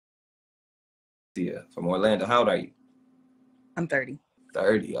from Orlando. How old are you? I'm 30.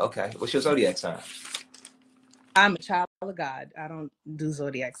 30. Okay. What's your zodiac sign? I'm a child of God. I don't do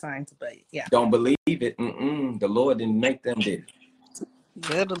zodiac signs, but yeah. Don't believe it. The Lord didn't make them, did he?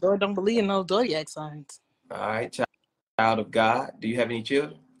 Yeah, the Lord don't believe in no zodiac signs. All right, child of God. Do you have any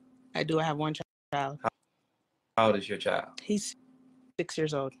children? I do. I have one child. How old is your child? He's 6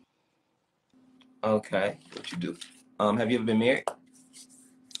 years old. Okay. What you do? Have you ever been married?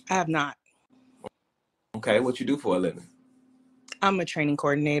 I have not. Okay. What you do for a living? I'm a training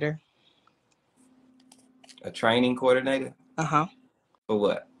coordinator. A training coordinator? Uh-huh. For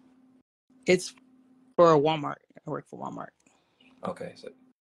what? It's for a Walmart. I work for Walmart. Okay. So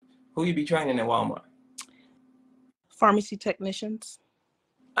who you be training at Walmart? Pharmacy technicians.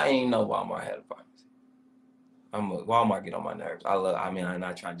 I ain't know Walmart had a pharmacy. Walmart get on my nerves. I'm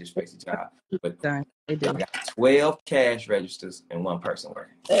not trying to disrespect the job, but They do. I got 12 cash registers and one person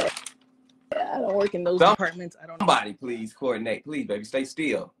working. I don't work in those departments. I don't know. Somebody please coordinate. Please, baby. Stay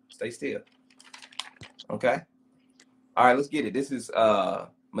still. Stay still. Okay. All right, let's get it. This is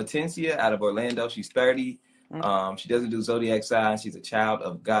Matencia out of Orlando. She's 30. She doesn't do zodiac signs. She's a child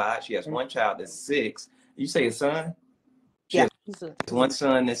of God. She has one child that's 6. You say a son? She has one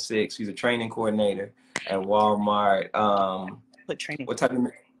son that's 6. She's a training coordinator at Walmart. Put training. What type of?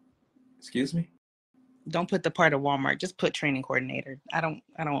 Excuse me? Don't put the part of Walmart. Just put training coordinator. I don't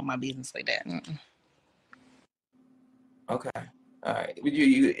want my business like that. Okay. All right.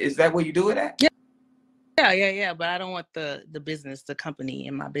 Is that where you do it at? Yeah. But I don't want the business, the company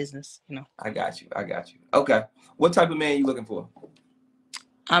in my business, you know. I got you. Okay. What type of man are you looking for?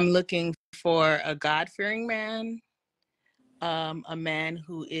 I'm looking for a God-fearing man. A man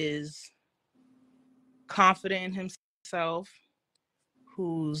who is confident in himself,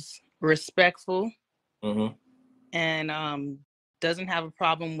 who's respectful, and doesn't have a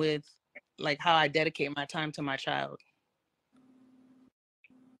problem with like how I dedicate my time to my child.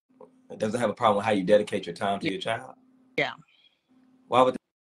 It doesn't have a problem with how you dedicate your time to your child? Yeah. Why would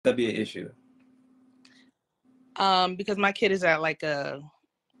that be an issue? Because my kid is at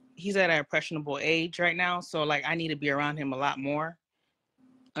he's at an impressionable age right now. So like I need to be around him a lot more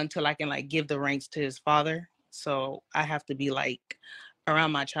until I can like give the reins to his father. So I have to be like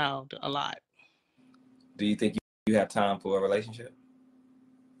around my child a lot. Do you think you have time for a relationship?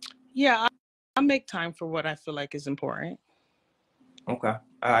 Yeah, I make time for what I feel like is important. Okay.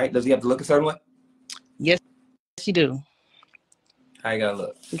 All right. Does he have to look a certain way? Yes, you do. How you gotta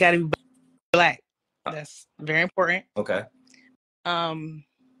look? You gotta be black. That's very important. Okay.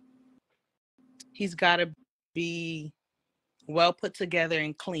 He's gotta be well put together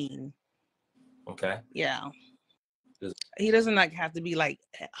and clean. Okay. Yeah. He doesn't like have to be like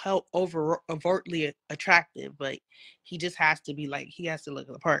overtly attractive, but he just has to be like, he has to look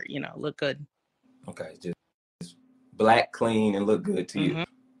the part, you know, look good. Okay. Just black, clean, and look good to you.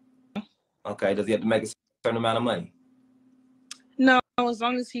 Okay. Does he have to make a certain amount of money? No, as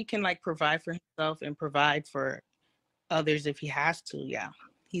long as he can like provide for himself and provide for others if he has to, yeah.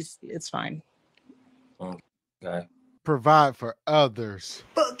 It's fine. Okay. Provide for others.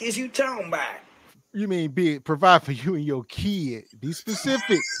 Fuck is you talking about? You mean provide for you and your kid. Be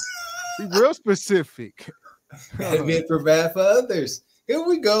specific. Be real specific. Be provide for others. Here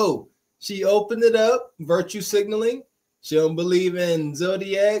we go. She opened it up. Virtue signaling. She don't believe in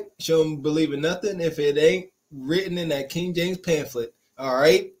zodiac. She don't believe in nothing if it ain't written in that King James pamphlet. All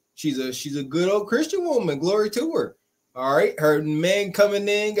right. She's a good old Christian woman. Glory to her. All right. Her man coming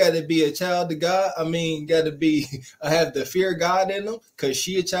in got to be a child of God. I mean, got to be have the fear of God in them because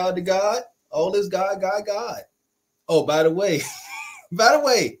she a child of God. All this God. Oh, by the way, she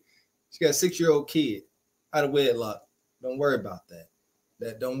got a 6-year-old kid out of wedlock. Don't worry about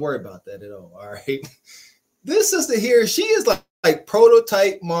that. Don't worry about that at all. All right. This sister here, she is like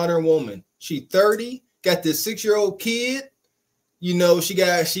prototype modern woman. She 30, got this 6-year-old kid. You know, she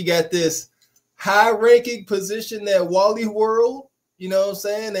got this high-ranking position at Wally World. You know what I'm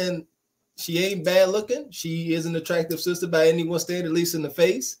saying? And she ain't bad looking. She is an attractive sister by anyone's standard, at least in the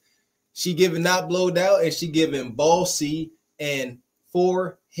face. She giving not blowed out, and she giving bossy and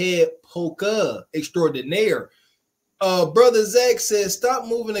forehead polka extraordinaire. Brother Zach says, stop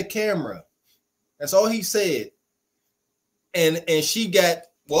moving the camera. That's all he said. And she got,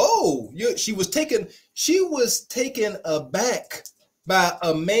 she was taken aback by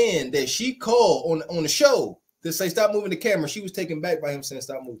a man that she called on the show to say, stop moving the camera. She was taken back by him saying,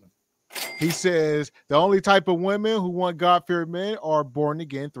 stop moving. He says the only type of women who want God-fearing men are born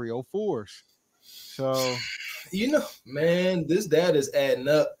again 304s. So, you know, man, this dad is adding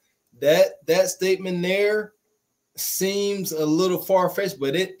up. That statement there seems a little far-fetched,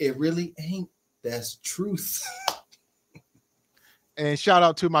 but it really ain't. That's truth. And shout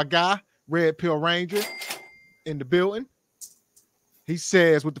out to my guy, Red Pill Ranger, in the building. He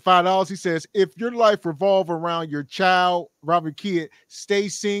says, with the $5, he says, if your life revolve around your child, around your kid, stay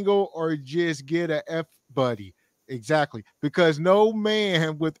single or just get a F buddy. Exactly. Because no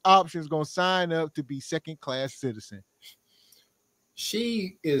man with options going to sign up to be second-class citizen.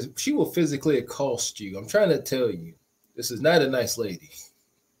 She will physically accost you. I'm trying to tell you. This is not a nice lady.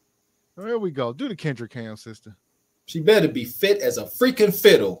 There we go. Do the Kendra Cam, sister. She better be fit as a freaking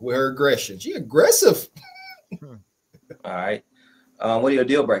fiddle with her aggression. She aggressive. All right. What are your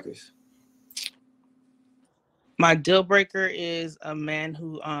deal breakers? My deal breaker is a man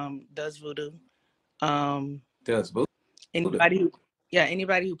who does voodoo. Does voodoo?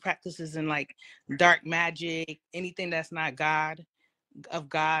 Anybody who practices in like dark magic, anything that's not God,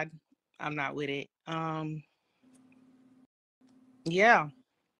 I'm not with it. Yeah.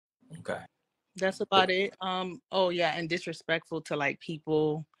 Okay. That's about it. And disrespectful to like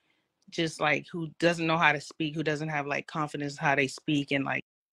people just like who doesn't know how to speak, who doesn't have like confidence how they speak, and like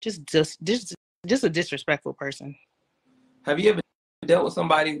just a disrespectful person. Have you ever dealt with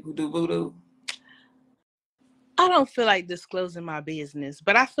somebody who do voodoo? I don't feel like disclosing my business,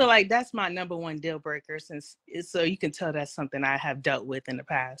 but I feel like that's my number one deal breaker, since so you can tell that's something I have dealt with in the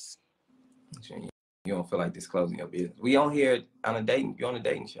past. You don't feel like disclosing your business. We on here on a dating. You're on a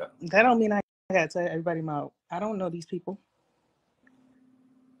dating show. That don't mean I gotta tell everybody I don't know these people.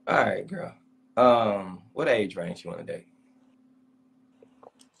 All right, girl. What age range you want to date?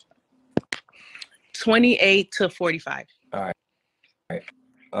 28 to 45. All right.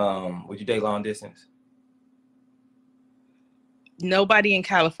 Would you date long distance? Nobody in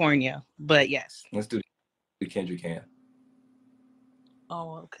California, but yes. Let's do the Kendra Cam.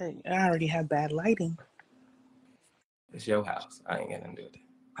 Oh, okay. I already have bad lighting. It's your house. I ain't got nothing to do with it.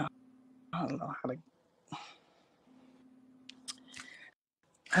 I don't know how to.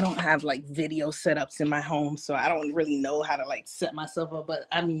 I don't have like video setups in my home, so I don't really know how to like set myself up. But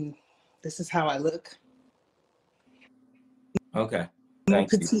I mean, this is how I look. Okay. I'm a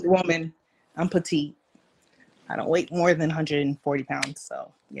petite woman. I'm petite. I don't weigh more than 140 pounds.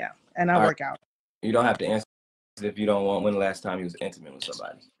 So yeah, and I work out. You don't have to answer if you don't want. When the last time you was intimate with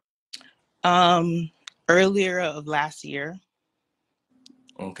somebody? Earlier of last year.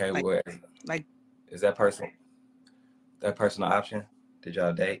 Okay, like is that person an option? Did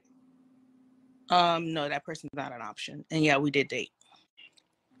y'all date? No, that person's not an option. And yeah, we did date.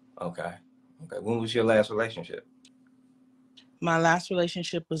 Okay. When was your last relationship? My last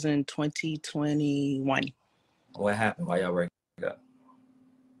relationship was in 2021. What happened? Why y'all break up?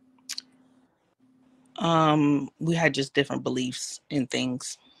 We had just different beliefs in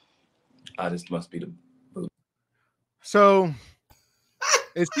things. This must be the. So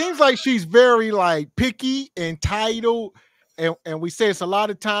it seems like she's very like picky, entitled, and we say it's a lot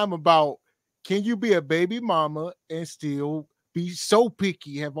of time about, can you be a baby mama and still be so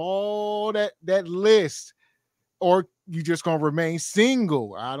picky, have all that list, or you just gonna remain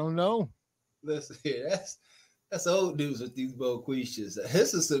single? I don't know. Listen here, that's old news with these boquishes.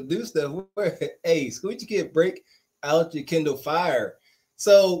 This is some new stuff where, hey, Squeegee Kid, break out your Kindle Fire.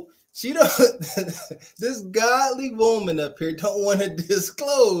 So she don't. This godly woman up here don't want to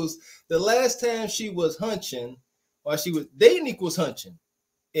disclose the last time she was hunching, while she was dating equals hunching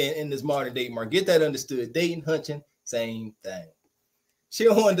in this modern dating market. Get that understood. Dating, hunching, same thing. She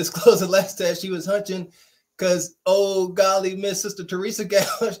don't want to disclose the last time she was hunching because old golly Miss Sister Teresa got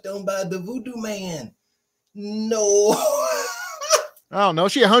hunched on by the voodoo man. No. I don't know.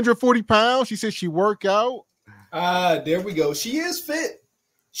 She 140 pounds. She said she work out. There we go. She is fit.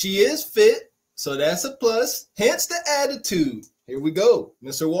 So that's a plus. Hence the attitude. Here we go.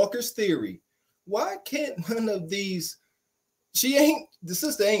 Mr. Walker's theory. Why can't none of these? The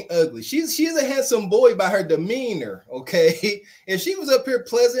sister ain't ugly. She's a handsome boy by her demeanor. Okay. If she was up here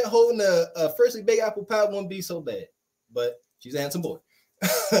pleasant, holding a freshly baked apple pie, wouldn't be so bad. But she's a handsome boy.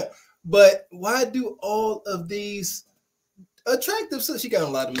 But why do all of these attractive? So she got a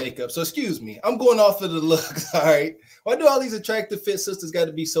lot of makeup. So excuse me, I'm going off of the looks. All right. Why do all these attractive fit sisters got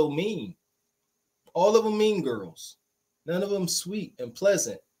to be so mean? All of them mean girls. None of them sweet and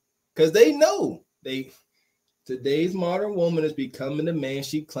pleasant. Because they know today's modern woman is becoming the man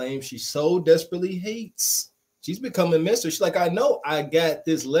she claims she so desperately hates. She's becoming Mr. She's like, I know I got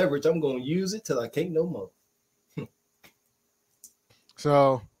this leverage. I'm going to use it till I can't no more.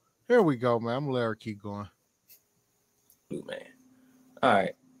 So here we go, man. I'm gonna let her keep going. Ooh, man. All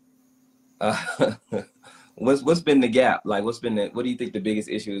right. What's been the gap? Like, what do you think the biggest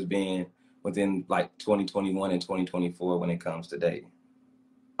issue has been within like 2021 and 2024 when it comes to dating?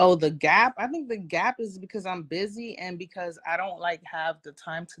 Oh, the gap. I think the gap is because I'm busy and because I don't like have the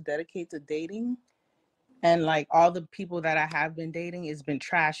time to dedicate to dating. And like all the people that I have been dating, it's been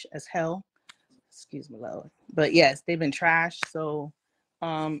trash as hell. Excuse me, Lord. But yes, they've been trash. So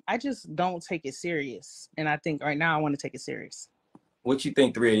I just don't take it serious. And I think right now I want to take it serious. What you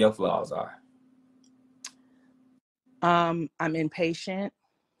think 3 of your flaws are? I'm impatient.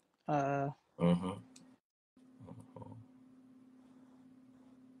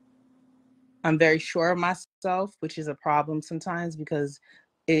 I'm very sure of myself, which is a problem sometimes because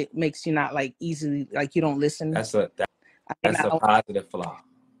it makes you not like easily, like you don't listen. That's a positive flaw.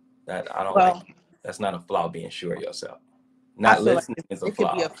 That I don't like. That's not a flaw, being sure of yourself. Not listening is a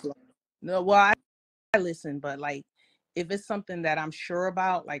flaw. Could be a flaw. No, well, I listen, but like if it's something that I'm sure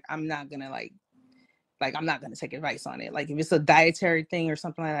about, like I'm not gonna I'm not gonna take advice on it. Like if it's a dietary thing or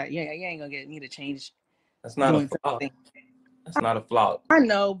something like that, yeah, you ain't gonna get me to change. That's not a flaw. That's not a flaw. I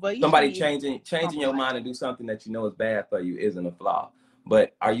know, but somebody changing your mind to do something that you know is bad for you isn't a flaw.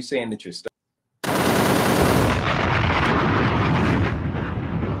 But are you saying that you're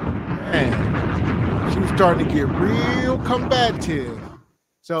Man, she's starting to get real combative.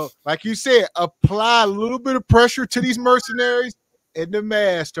 So, like you said, apply a little bit of pressure to these mercenaries, and the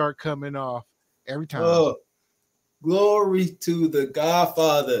masks start coming off every time. Oh, glory to the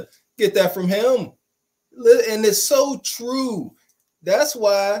Godfather. Get that from him. And it's so true. That's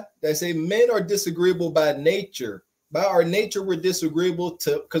why they say men are disagreeable by nature. By our nature, we're disagreeable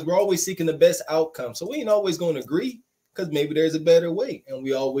because we're always seeking the best outcome. So we ain't always going to agree because maybe there's a better way. And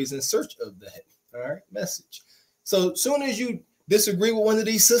we always in search of that. All right, message. So soon as you disagree with one of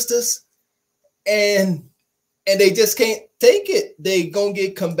these sisters and they just can't take it, they gonna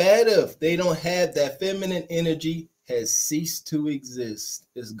get combative. They don't have that feminine energy, has ceased to exist.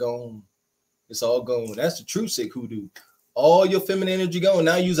 It's gone. It's all gone. That's the true sick hoodoo. All your feminine energy gone.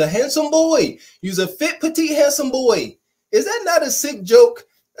 Now use a handsome boy. Use a fit, petite, handsome boy. Is that not a sick joke?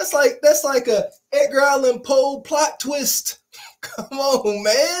 That's like a Edgar Allan Poe plot twist. Come on,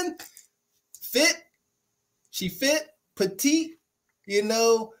 man. Fit. She fit, petite, ain't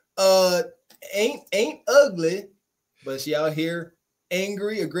ugly, but she out here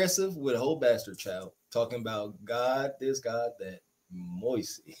angry, aggressive with a whole bastard child. Talking about God this, God that.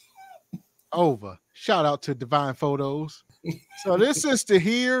 Moisty. Over. Shout out to Divine Photos. So this sister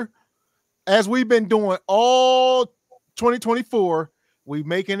here, as we've been doing all 2024, we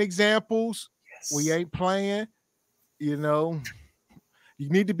making examples. Yes. We ain't playing. You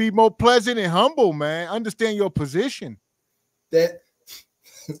need to be more pleasant and humble, man. Understand your position. That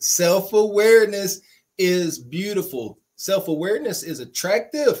self-awareness is beautiful. Self-awareness is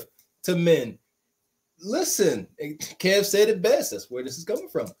attractive to men. Listen, Kev said it best. That's where this is coming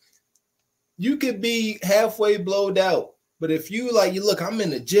from. You could be halfway blowed out, but if you look, I'm in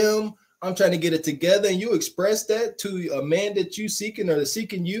the gym, I'm trying to get it together, and you express that to a man that you seeking or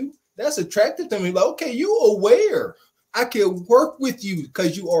seeking you, that's attractive to me. Like, okay, you aware. I can work with you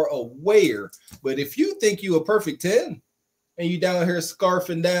because you are aware. But if you think you a perfect 10 and you down here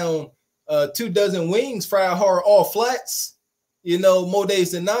scarfing down 24 wings, fried hard, all flats, more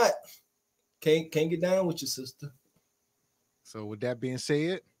days than not, can't get down with your sister. So with that being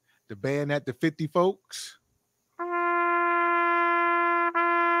said, the band at the 50 folks.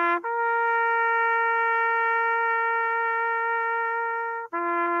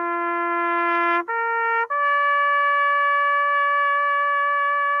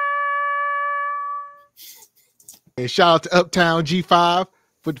 And shout out to Uptown G5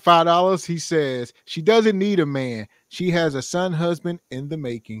 for the $5. He says she doesn't need a man. She has a son husband in the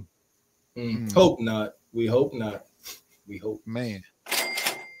making. Hope not. We hope not. We hope. Man.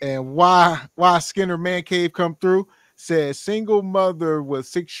 And why Skinner Man Cave come through says single mother with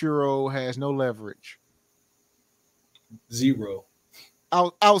 6-year-old has no leverage. Zero.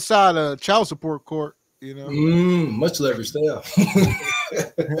 Outside of child support court, much leverage there.